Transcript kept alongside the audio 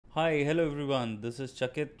Hi, hello everyone. This is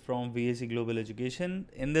Chakit from VAC Global Education.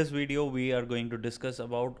 In this video, we are going to discuss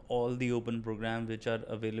about all the open programs which are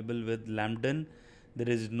available with Lambton. There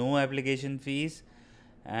is no application fees,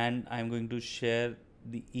 and I'm going to share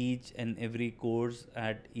the each and every course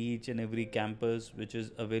at each and every campus which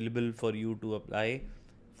is available for you to apply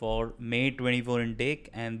for May 24 intake,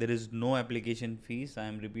 and there is no application fees. I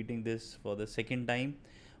am repeating this for the second time.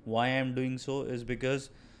 Why I am doing so is because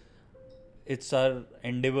it's our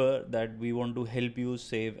endeavor that we want to help you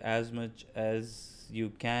save as much as you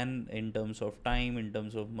can in terms of time, in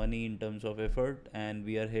terms of money, in terms of effort, and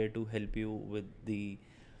we are here to help you with the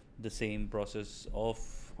same process of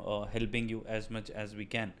helping you as much as we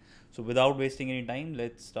can. So without wasting any time,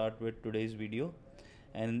 let's start with today's video.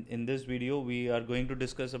 And in this video, we are going to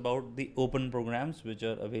discuss about the open programs which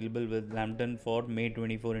are available with Lambton for May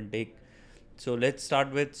 24 intake. So let's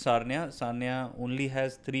start with Sarnia. Sarnia only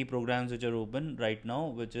has three programs which are open right now,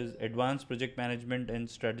 which is Advanced Project Management and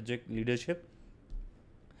Strategic Leadership.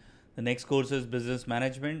 The next course is Business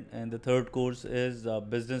Management, and the third course is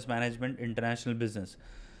Business Management International Business.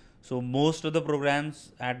 So most of the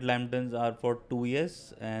programs at Lambton's are for 2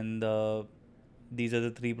 years, and these are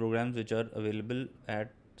the three programs which are available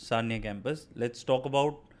at Sarnia campus. Let's talk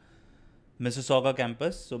about Mississauga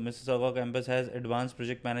campus. So Mississauga campus has Advanced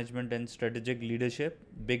Project Management and Strategic Leadership,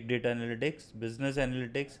 Big Data Analytics, Business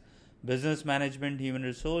Analytics, Business Management, Human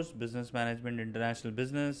Resource, Business Management, International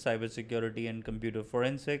Business, Cybersecurity and Computer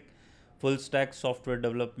Forensic, Full Stack Software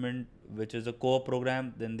Development, which is a core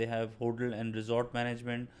program. Then they have Hotel and Resort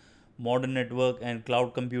Management, Modern Network and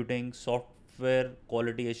Cloud Computing, Software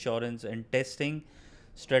Quality Assurance and Testing,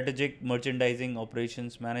 Strategic Merchandising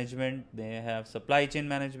Operations Management. They have Supply Chain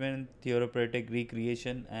Management, Therapeutic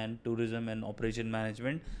Recreation, and Tourism and Operation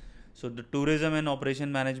Management. So the Tourism and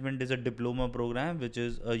Operation Management is a diploma program, which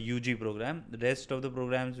is a UG program. The rest of the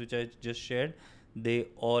programs which I just shared, they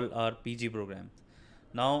all are PG programs.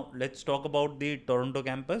 Now let's talk about the Toronto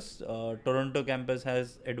campus. Toronto campus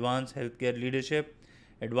has Advanced Healthcare Leadership,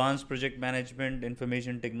 Advanced Project Management,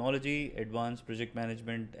 Information Technology, Advanced Project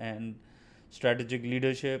Management and Strategic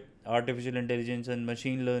Leadership, Artificial Intelligence and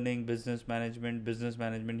Machine Learning, Business Management,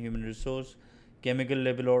 Human Resource, Chemical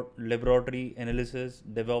Laboratory Analysis,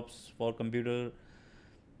 DevOps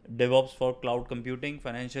for Cloud Computing,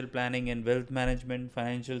 Financial Planning and Wealth Management,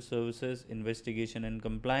 Financial Services, Investigation and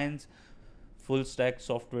Compliance, Full Stack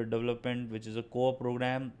Software Development, which is a core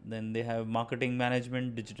program. Then they have Marketing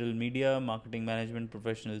Management, Digital Media, Marketing Management,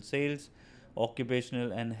 Professional Sales,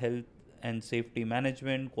 Occupational and Health and Safety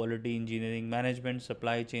Management, Quality Engineering Management,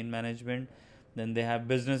 Supply Chain Management. Then they have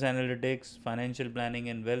Business Analytics, Financial Planning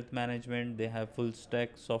and Wealth Management. They have Full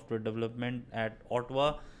Stack Software Development at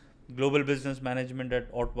Ottawa, Global Business Management at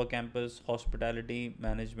Ottawa campus, Hospitality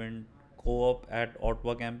Management Co-op at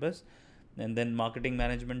Ottawa campus, and then Marketing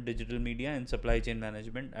Management, Digital Media and Supply Chain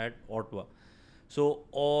Management at Ottawa. So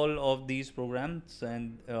all of these programs,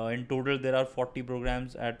 and in total there are 40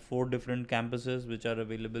 programs at 4 different campuses which are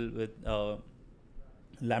available with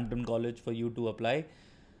Lambton College for you to apply.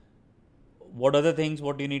 What are the things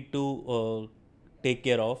what you need to take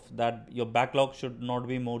care of? That your backlog should not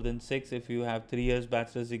be more than 6 if you have 3 years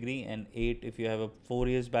bachelor's degree, and 8 if you have a 4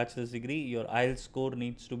 years bachelor's degree. Your IELTS score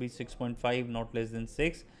needs to be 6.5, not less than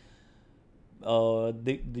 6.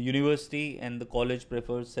 The university and the college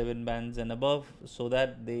prefers 7 bands and above, so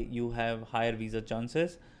that you have higher visa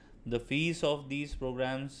chances. The fees of these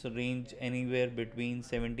programs range anywhere between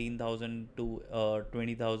 $17,000 to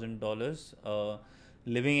 $20,000.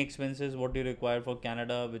 Living expenses what you require for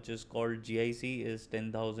Canada, which is called GIC, is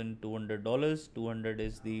 $10,200. $200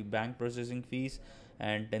 is the bank processing fees,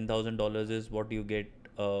 and $10,000 is what you get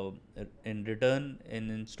in return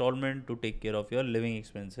in installment to take care of your living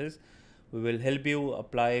expenses. We will help you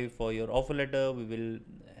apply for your offer letter. We will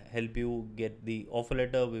help you get the offer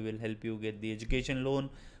letter. We will help you get the education loan.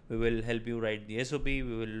 We will help you write the SOP. We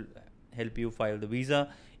will help you file the visa.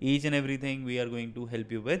 Each and everything we are going to help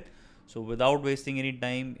you with. So without wasting any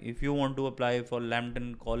time, if you want to apply for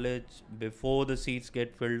Lambton College before the seats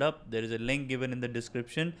get filled up, there is a link given in the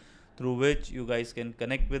description through which you guys can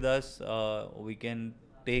connect with us. We can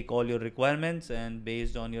take all your requirements, and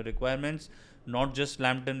based on your requirements, not just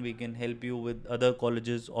Lambton, we can help you with other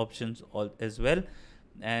colleges options as well,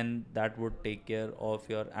 and that would take care of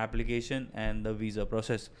your application and the visa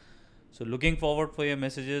process. So looking forward for your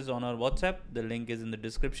messages on our WhatsApp. The link is in the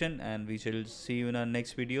description, and we shall see you in our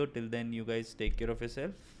next video. Till then, you guys take care of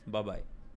yourself. Bye bye.